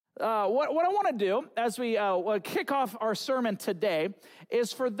what I want to do as we kick off our sermon today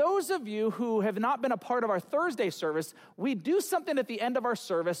is for those of you who have not been a part of our Thursday service, we do something at the end of our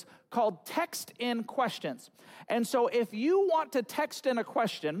service called Text in Questions. And so if you want to text in a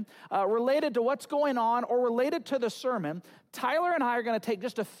question related to what's going on or related to the sermon, Tyler and I are going to take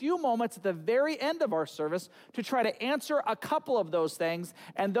just a few moments at the very end of our service to try to answer a couple of those things,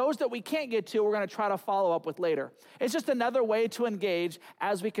 and those that we can't get to, we're going to try to follow up with later. It's just another way to engage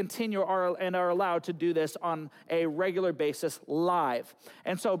as we continue and are allowed to do this on a regular basis live.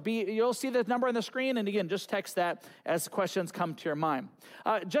 And so you'll see the number on the screen, and again, just text that as questions come to your mind.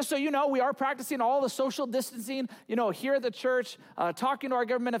 Just so you know, we are practicing all the social distancing, here at the church, talking to our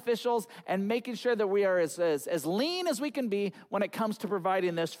government officials and making sure that we are as lean as we can be when it comes to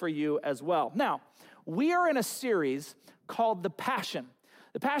providing this for you as well. Now, we are in a series called The Passion.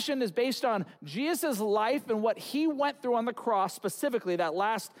 The Passion is based on Jesus' life and what he went through on the cross, specifically that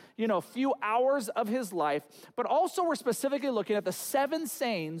last, few hours of his life. But also we're specifically looking at the 7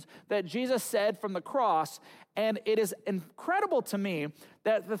 sayings that Jesus said from the cross. And it is incredible to me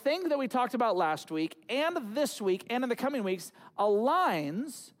that the thing that we talked about last week and this week and in the coming weeks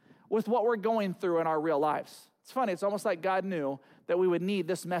aligns with what we're going through in our real lives. It's funny, it's almost like God knew that we would need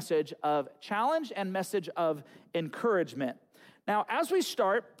this message of challenge and message of encouragement. Now, as we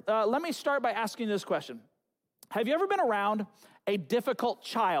start, let me start by asking you this question. Have you ever been around a difficult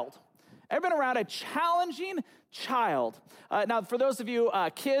child? Ever been around a challenging child? Now, for those of you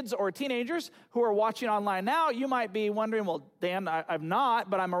kids or teenagers who are watching online now, you might be wondering, well, Dan, I'm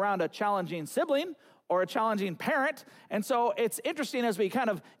not, but I'm around a challenging sibling or a challenging parent. And so it's interesting as we kind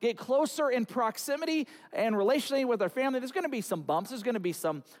of get closer in proximity and relationally with our family, there's going to be some bumps, there's going to be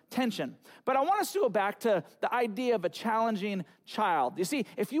some tension. But I want us to go back to the idea of a challenging child. You see,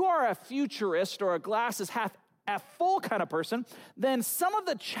 if you are a futurist or a glasses half full kind of person, then some of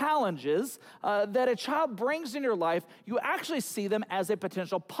the challenges that a child brings in your life, you actually see them as a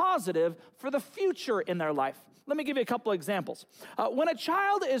potential positive for the future in their life. Let me give you a couple examples. When a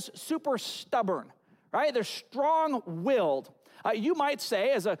child is super stubborn, right? They're strong-willed. You might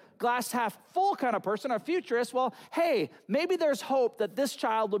say, as a glass half full kind of person, a futurist, well, hey, maybe there's hope that this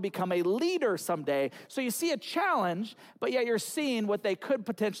child will become a leader someday. So you see a challenge, but yet you're seeing what they could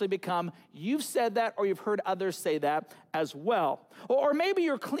potentially become. You've said that, or you've heard others say that as well. Or maybe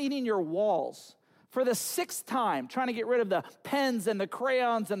you're cleaning your walls for the 6th time, trying to get rid of the pens and the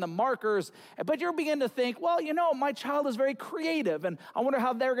crayons and the markers, but you're beginning to think, well, my child is very creative, and I wonder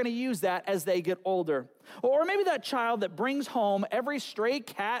how they're going to use that as they get older. Or maybe that child that brings home every stray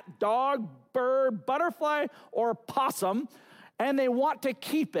cat, dog, bird, butterfly, or possum, and they want to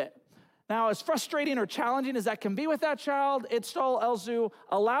keep it. Now, as frustrating or challenging as that can be with that child, it still also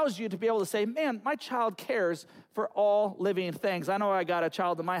allows you to be able to say, man, my child cares for all living things. I know I got a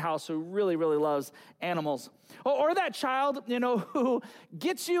child in my house who really, really loves animals. Or that child, who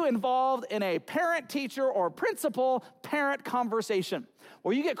gets you involved in a parent-teacher or principal-parent conversation,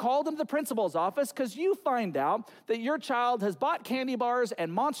 where you get called into the principal's office because you find out that your child has bought candy bars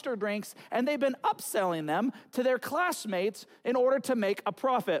and Monster drinks, and they've been upselling them to their classmates in order to make a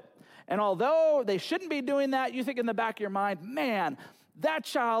profit. And although they shouldn't be doing that, you think in the back of your mind, man, that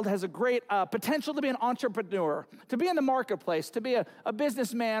child has a great potential to be an entrepreneur, to be in the marketplace, to be a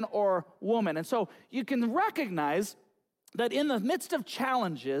businessman or woman. And so you can recognize that in the midst of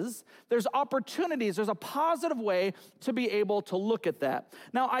challenges, there's opportunities, there's a positive way to be able to look at that.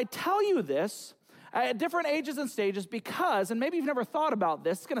 Now, I tell you this at different ages and stages because, and maybe you've never thought about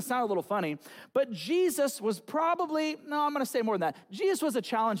this, it's going to sound a little funny, but Jesus was I'm going to say more than that. Jesus was a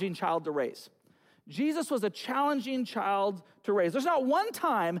challenging child to raise. Jesus was a challenging child to raise. There's not one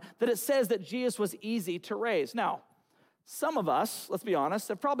time that it says that Jesus was easy to raise. Now, some of us, let's be honest,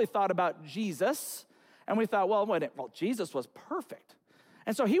 have probably thought about Jesus, and we thought, well, Jesus was perfect.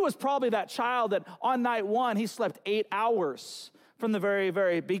 And so he was probably that child that on night 1, he slept 8 hours from the very,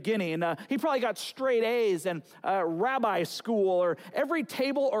 very beginning. He probably got straight A's in rabbi school, or every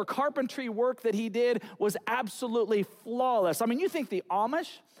table or carpentry work that he did was absolutely flawless. I mean, you think the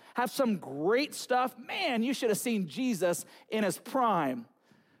Amish have some great stuff? Man, you should have seen Jesus in his prime.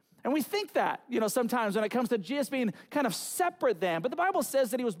 And we think that, sometimes when it comes to Jesus being kind of separate then, but the Bible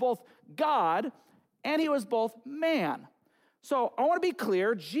says that he was both God and he was both man. So I want to be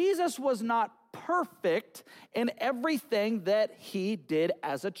clear, Jesus was not perfect in everything that he did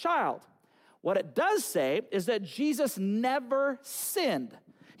as a child. What it does say is that Jesus never sinned.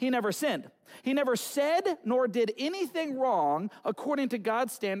 He never sinned. He never said nor did anything wrong according to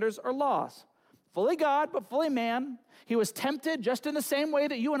God's standards or laws. Fully God, but fully man. He was tempted just in the same way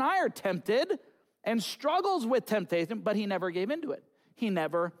that you and I are tempted and struggles with temptation, but he never gave into it. he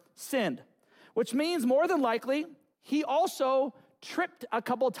never sinned, which means more than likely, he also tripped a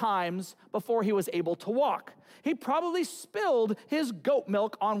couple times before he was able to walk. He probably spilled his goat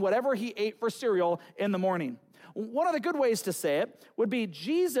milk on whatever he ate for cereal in the morning. One of the good ways to say it would be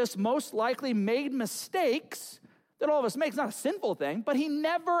Jesus most likely made mistakes that all of us make. It's not a sinful thing, but he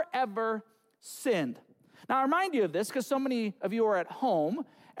never, ever sinned. Now, I remind you of this because so many of you are at home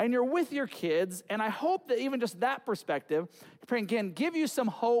and you're with your kids, and I hope that even just that perspective can give you some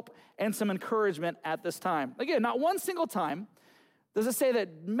hope and some encouragement at this time. Again, not one single time does it say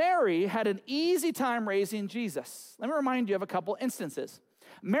that Mary had an easy time raising Jesus. Let me remind you of a couple instances.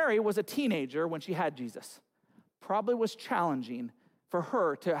 Mary was a teenager when she had Jesus. Probably was challenging for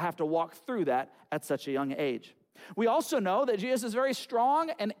her to have to walk through that at such a young age. We also know that Jesus is very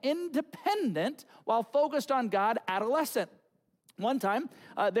strong and independent while focused on God adolescent. One time,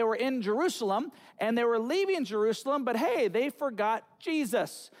 they were in Jerusalem, and they were leaving Jerusalem, but hey, they forgot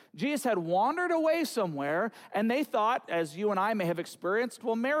Jesus. Jesus had wandered away somewhere, and they thought, as you and I may have experienced,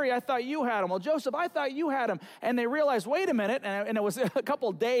 well, Mary, I thought you had him. Well, Joseph, I thought you had him. And they realized, wait a minute, and it was a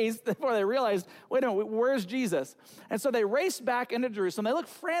couple days before they realized, wait a minute, where's Jesus? And so they raced back into Jerusalem. They looked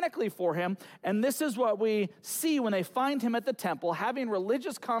frantically for him, and this is what we see when they find him at the temple, having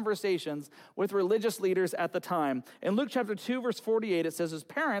religious conversations with religious leaders at the time. In Luke chapter 2, verse 48, it says his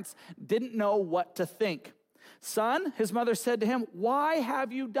parents didn't know what to think. Son, his mother said to him, why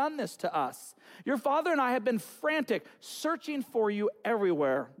have you done this to us? Your father and I have been frantic, searching for you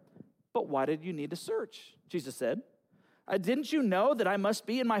everywhere. But why did you need to search? Jesus said, didn't you know that I must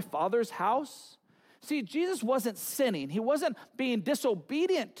be in my Father's house? See, Jesus wasn't sinning. He wasn't being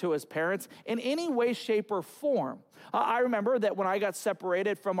disobedient to his parents in any way, shape, or form. I remember that when I got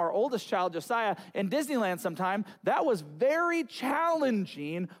separated from our oldest child, Josiah, in Disneyland sometime, that was very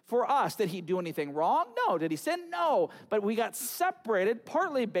challenging for us. Did he do anything wrong? No. Did he sin? No. But we got separated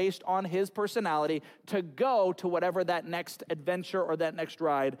partly based on his personality to go to whatever that next adventure or that next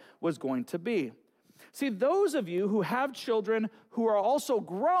ride was going to be. See, those of you who have children who are also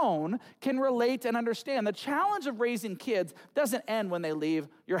grown can relate and understand the challenge of raising kids doesn't end when they leave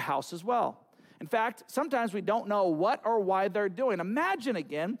your house as well. In fact, sometimes we don't know what or why they're doing. Imagine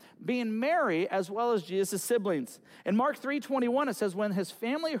again being Mary as well as Jesus' siblings. In Mark 3:21, it says, when his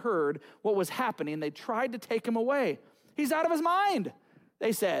family heard what was happening, they tried to take him away. He's out of his mind,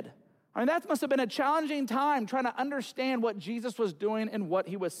 they said. I mean, that must have been a challenging time trying to understand what Jesus was doing and what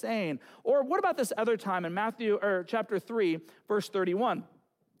he was saying. Or what about this other time in chapter 3, verse 31?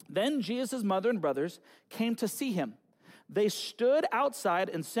 Then Jesus' mother and brothers came to see him. They stood outside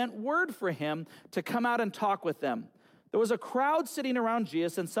and sent word for him to come out and talk with them. There was a crowd sitting around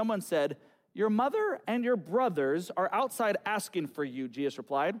Jesus, and someone said, your mother and your brothers are outside asking for you, Jesus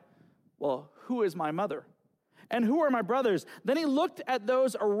replied. Well, who is my mother? And who are my brothers? Then he looked at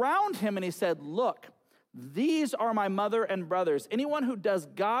those around him and he said, look, these are my mother and brothers. Anyone who does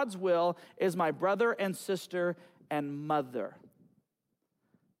God's will is my brother and sister and mother.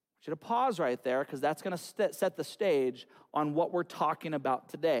 I want you to pause right there because that's going to set the stage on what we're talking about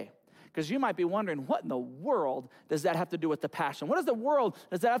today. Because you might be wondering, what in the world does that have to do with the passion? What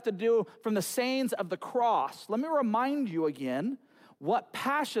does that have to do from the sayings of the cross? Let me remind you again what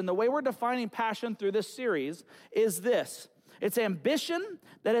passion, the way we're defining passion through this series is this. It's ambition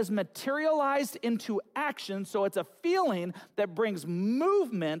that is materialized into action, so it's a feeling that brings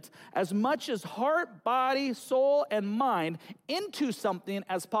movement as much as heart, body, soul, and mind into something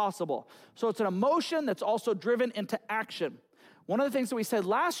as possible. So it's an emotion that's also driven into action. One of the things that we said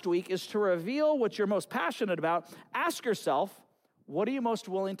last week is to reveal what you're most passionate about. Ask yourself, what are you most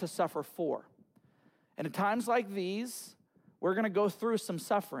willing to suffer for? And at times like these, we're going to go through some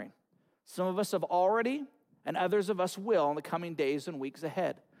suffering. Some of us have already, and others of us will in the coming days and weeks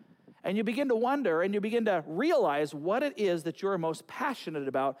ahead. And you begin to wonder and you begin to realize what it is that you're most passionate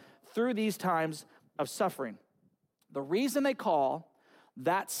about through these times of suffering. The reason they call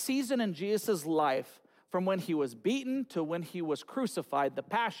that season in Jesus' life from when he was beaten to when he was crucified, the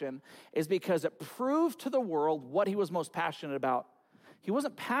passion, is because it proved to the world what he was most passionate about. He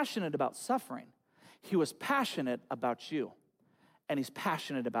wasn't passionate about suffering. He was passionate about you. And he's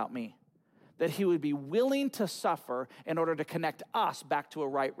passionate about me. That he would be willing to suffer in order to connect us back to a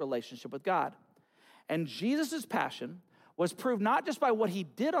right relationship with God. And Jesus' passion was proved not just by what he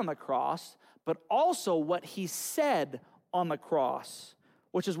did on the cross, but also what he said on the cross,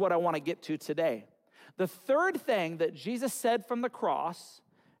 which is what I want to get to today. The third thing that Jesus said from the cross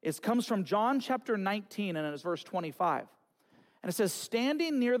comes from John chapter 19, and it's verse 25. And it says,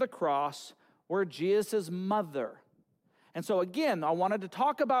 standing near the cross were Jesus' mother. And so again, I wanted to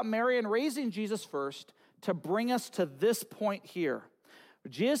talk about Mary and raising Jesus first to bring us to this point here.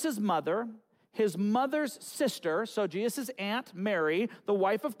 Jesus' mother, his mother's sister, so Jesus' aunt Mary, the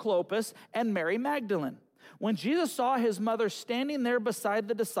wife of Clopas, and Mary Magdalene. When Jesus saw his mother standing there beside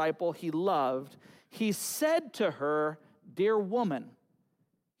the disciple he loved, he said to her, "Dear woman,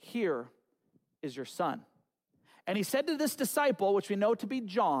 here is your son." And he said to this disciple, which we know to be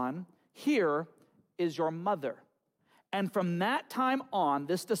John, "Here is your mother." And from that time on,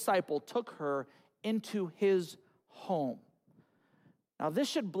 this disciple took her into his home. Now, this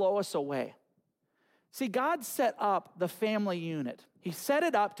should blow us away. See, God set up the family unit. He set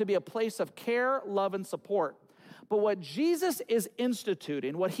it up to be a place of care, love, and support. But what Jesus is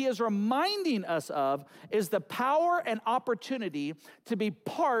instituting, what he is reminding us of, is the power and opportunity to be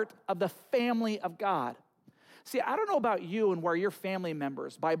part of the family of God. See, I don't know about you and where your family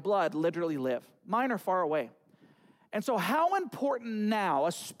members by blood literally live. Mine are far away. And so how important now,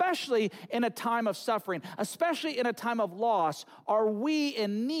 especially in a time of suffering, especially in a time of loss, are we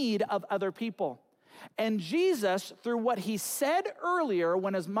in need of other people? And Jesus, through what he said earlier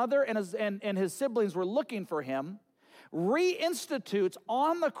when his mother and his siblings were looking for him, reinstitutes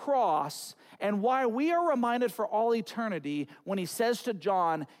on the cross and why we are reminded for all eternity when he says to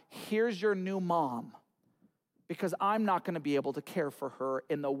John, "Here's your new mom." Because I'm not going to be able to care for her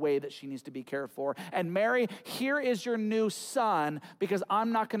in the way that she needs to be cared for. And Mary, here is your new son, because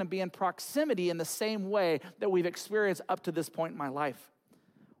I'm not going to be in proximity in the same way that we've experienced up to this point in my life.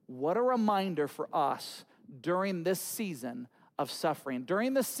 What a reminder for us during this season of suffering,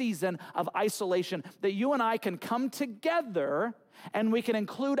 during this season of isolation, that you and I can come together and we can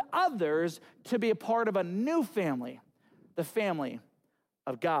include others to be a part of a new family, the family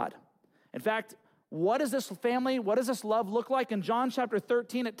of God. In fact, what is this family? What does this love look like? In John chapter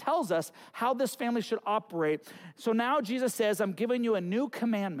 13, it tells us how this family should operate. So now Jesus says, "I'm giving you a new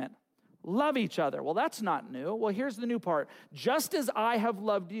commandment. Love each other." Well, that's not new. Well, here's the new part. "Just as I have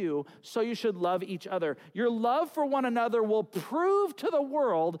loved you, so you should love each other. Your love for one another will prove to the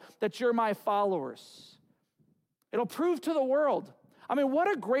world that you're my followers." It'll prove to the world. I mean,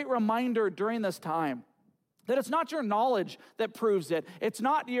 what a great reminder during this time. That it's not your knowledge that proves it. It's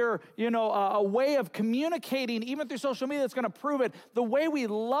not your, a way of communicating, even through social media, that's going to prove it. The way we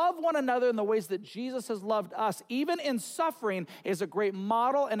love one another in the ways that Jesus has loved us, even in suffering, is a great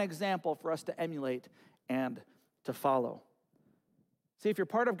model and example for us to emulate and to follow. See, if you're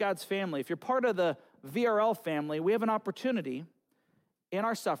part of God's family, if you're part of the VRL family, we have an opportunity in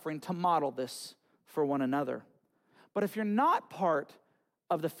our suffering to model this for one another. But if you're not part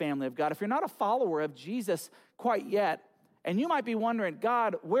of the family of God, if you're not a follower of Jesus quite yet, and you might be wondering,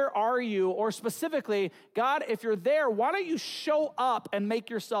 "God, where are you?" Or specifically, "God, if you're there, why don't you show up and make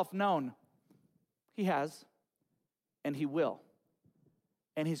yourself known?" He has, and he will.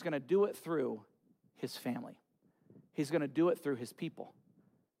 And he's going to do it through his family. He's going to do it through his people.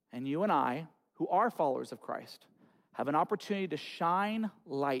 And you and I, who are followers of Christ, have an opportunity to shine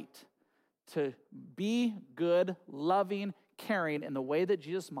light, to be good, loving, caring in the way that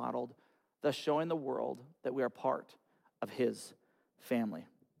Jesus modeled, thus showing the world that we are part of his family.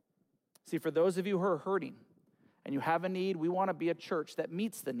 See, for those of you who are hurting and you have a need, we want to be a church that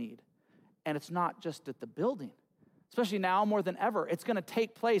meets the need. And it's not just at the building. Especially now more than ever, it's going to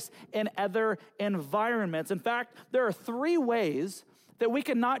take place in other environments. In fact, there are 3 ways that we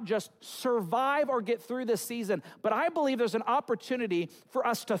can not just survive or get through this season, but I believe there's an opportunity for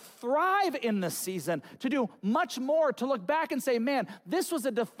us to thrive in this season, to do much more, to look back and say, "Man, this was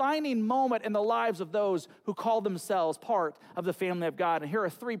a defining moment in the lives of those who call themselves part of the family of God." And here are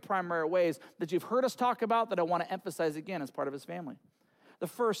 3 primary ways that you've heard us talk about that I want to emphasize again as part of his family. The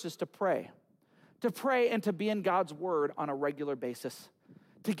first is to pray and to be in God's word on a regular basis,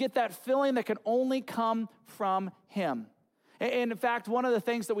 to get that filling that can only come from him. And in fact, one of the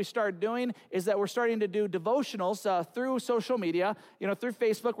things that we started doing is that we're starting to do devotionals through social media, through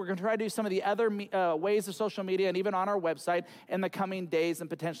Facebook. We're going to try to do some of the other ways of social media and even on our website in the coming days and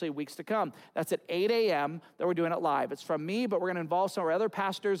potentially weeks to come. That's at 8 a.m. that we're doing it live. It's from me, but we're going to involve some of our other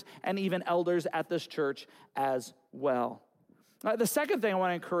pastors and even elders at this church as well. The second thing I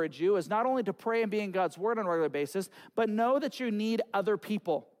want to encourage you is not only to pray and be in God's word on a regular basis, but know that you need other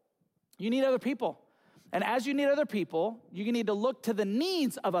people. You need other people. And as you need other people, you need to look to the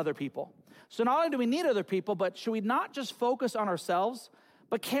needs of other people. So not only do we need other people, but should we not just focus on ourselves,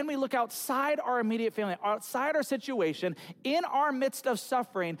 but can we look outside our immediate family, outside our situation, in our midst of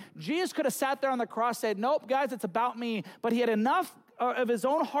suffering? Jesus could have sat there on the cross and said, "Nope, guys, it's about me." But he had enough of his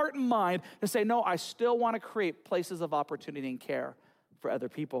own heart and mind to say, "No, I still want to create places of opportunity and care for other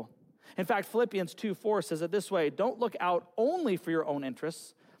people." In fact, Philippians 2:4 says it this way: "Don't look out only for your own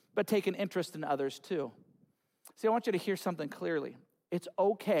interests, but take an interest in others too." See, I want you to hear something clearly. It's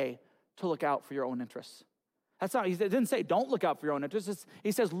okay to look out for your own interests. That's not, he didn't say don't look out for your own interests.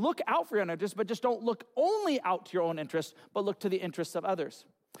 He says look out for your own interests, but just don't look only out to your own interests, but look to the interests of others.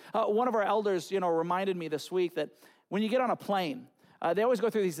 One of our elders, reminded me this week that when you get on a plane, they always go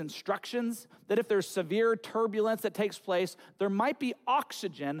through these instructions that if there's severe turbulence that takes place, there might be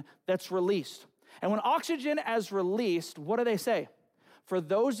oxygen that's released. And when oxygen is released, what do they say? For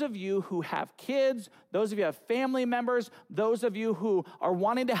those of you who have kids, those of you who have family members, those of you who are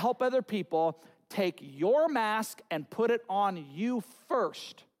wanting to help other people, take your mask and put it on you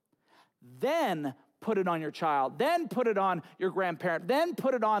first. Then put it on your child. Then put it on your grandparent. Then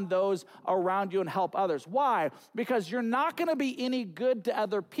put it on those around you and help others. Why? Because you're not going to be any good to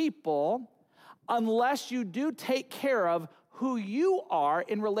other people unless you do take care of who you are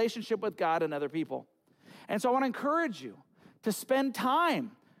in relationship with God and other people. And so I want to encourage you to spend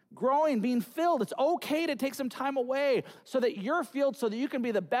time growing, being filled. It's okay to take some time away so that you're filled, so that you can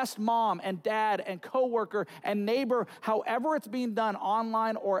be the best mom and dad and coworker and neighbor, however it's being done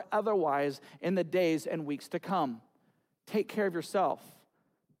online or otherwise in the days and weeks to come. Take care of yourself,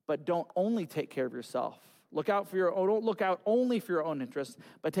 but don't only take care of yourself. Don't look out only for your own interests,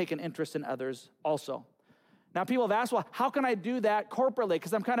 but take an interest in others also. Now, people have asked, well, how can I do that corporately?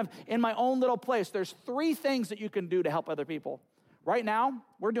 Because I'm kind of in my own little place. There's 3 things that you can do to help other people. Right now,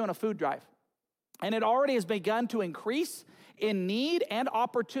 we're doing a food drive, and it already has begun to increase in need and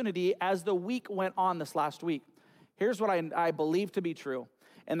opportunity as the week went on this last week. Here's what I believe to be true.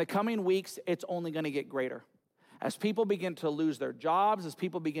 In the coming weeks, it's only going to get greater. As people begin to lose their jobs, as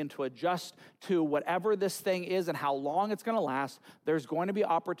people begin to adjust to whatever this thing is and how long it's going to last, there's going to be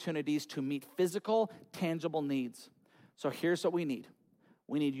opportunities to meet physical, tangible needs. So here's what we need.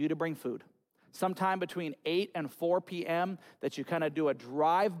 We need you to bring food. Sometime between 8 and 4 p.m. that you kind of do a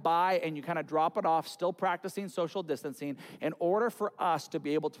drive-by and you kind of drop it off, still practicing social distancing, in order for us to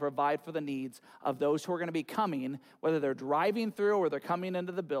be able to provide for the needs of those who are going to be coming, whether they're driving through or they're coming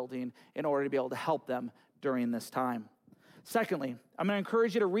into the building, in order to be able to help them during this time. Secondly, I'm going to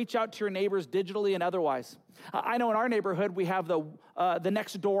encourage you to reach out to your neighbors digitally and otherwise. I know in our neighborhood we have the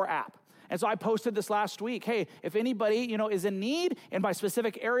Nextdoor app. And so I posted this last week. Hey, if anybody, is in need in my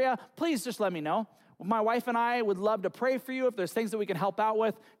specific area, please just let me know. My wife and I would love to pray for you. If there's things that we can help out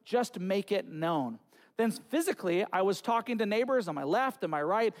with, just make it known. Then physically, I was talking to neighbors on my left and my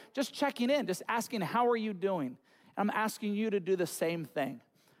right, just checking in, just asking, how are you doing? I'm asking you to do the same thing,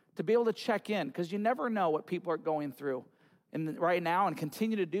 to be able to check in, because you never know what people are going through right now, and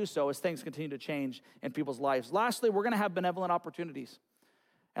continue to do so as things continue to change in people's lives. Lastly, we're going to have benevolent opportunities.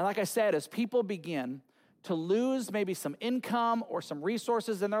 And like I said, as people begin to lose maybe some income or some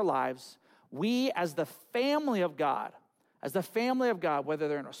resources in their lives, we as the family of God, whether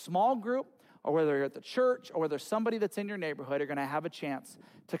they're in a small group or whether you're at the church or whether somebody that's in your neighborhood, are going to have a chance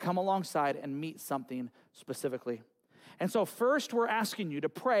to come alongside and meet something specifically. And so first, we're asking you to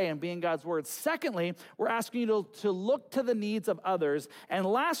pray and be in God's word. Secondly, we're asking you to look to the needs of others. And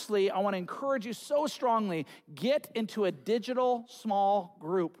lastly, I want to encourage you so strongly, get into a digital small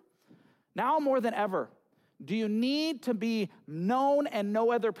group. Now more than ever, do you need to be known and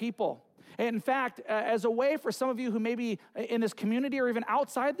know other people? In fact, as a way for some of you who may be in this community or even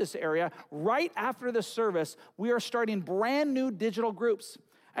outside this area, right after the service, we are starting brand new digital groups.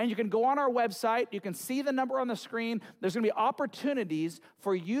 And you can go on our website. You can see the number on the screen. There's going to be opportunities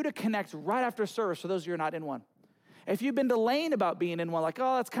for you to connect right after service for those of you who are not in one. If you've been delaying about being in one, like,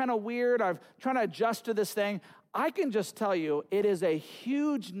 oh, that's kind of weird, I'm trying to adjust to this thing, I can just tell you it is a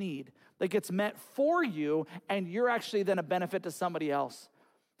huge need that gets met for you, and you're actually then a benefit to somebody else.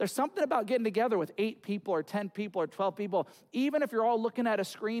 There's something about getting together with 8 people or 10 people or 12 people, even if you're all looking at a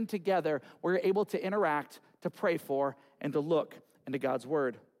screen together, where you're able to interact, to pray for, and to look into God's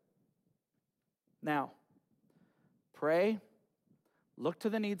word. Now, pray, look to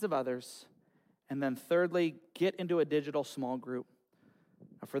the needs of others, and then thirdly, get into a digital small group.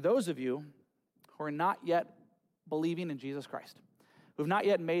 Now, for those of you who are not yet believing in Jesus Christ, who have not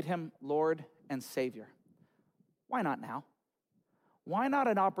yet made him Lord and Savior, why not now? Why not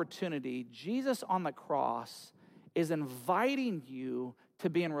an opportunity? Jesus on the cross is inviting you to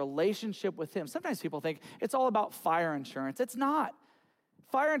be in relationship with him. Sometimes people think it's all about fire insurance. It's not.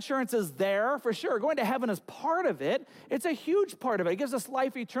 Fire insurance is there for sure. Going to heaven is part of it. It's a huge part of it. It gives us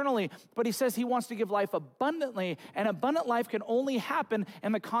life eternally, but he says he wants to give life abundantly, and abundant life can only happen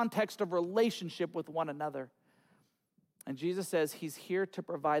in the context of relationship with one another. And Jesus says he's here to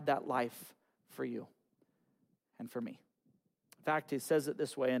provide that life for you and for me. In fact, he says it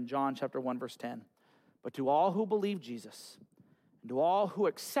this way in John chapter 1, verse 10. But to all who believe Jesus, and to all who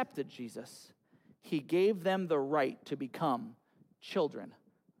accepted Jesus, he gave them the right to become children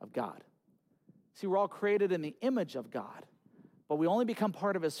of God. See, we're all created in the image of God, but we only become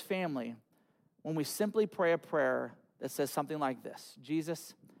part of his family when we simply pray a prayer that says something like this: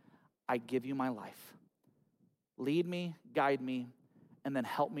 Jesus, I give you my life. Lead me, guide me, and then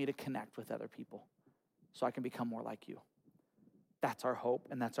help me to connect with other people so I can become more like you. That's our hope,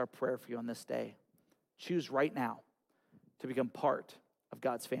 and that's our prayer for you on this day. Choose right now to become part of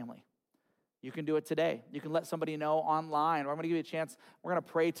God's family. You can do it today. You can let somebody know online, or I'm going to give you a chance. We're going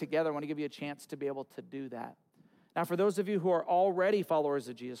to pray together. I want to give you a chance to be able to do that. Now, for those of you who are already followers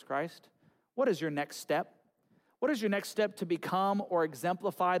of Jesus Christ, what is your next step? What is your next step to become or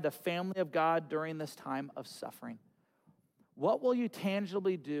exemplify the family of God during this time of suffering? What will you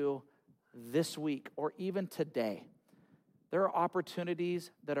tangibly do this week or even today? There are opportunities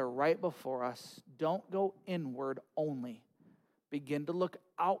that are right before us. Don't go inward only. Begin to look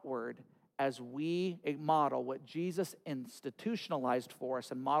outward as we model what Jesus institutionalized for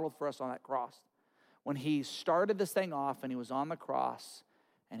us and modeled for us on that cross. When he started this thing off and he was on the cross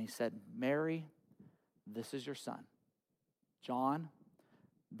and he said, Mary, this is your son. John,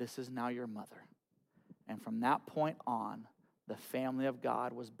 this is now your mother. And from that point on, the family of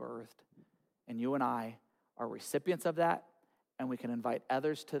God was birthed. And you and I are recipients of that, and we can invite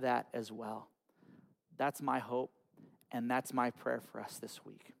others to that as well. That's my hope, and that's my prayer for us this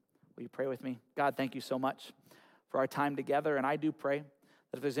week. Will you pray with me? God, thank you so much for our time together, and I do pray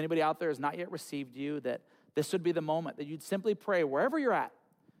that if there's anybody out there who has not yet received you, that this would be the moment that you'd simply pray wherever you're at,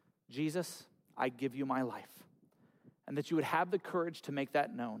 Jesus, I give you my life, and that you would have the courage to make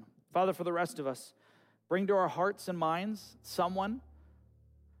that known. Father, for the rest of us, bring to our hearts and minds some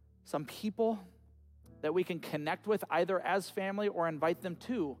people that we can connect with either as family or invite them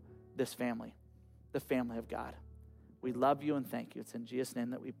to this family, the family of God. We love you and thank you. It's in Jesus'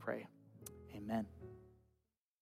 name that we pray. Amen.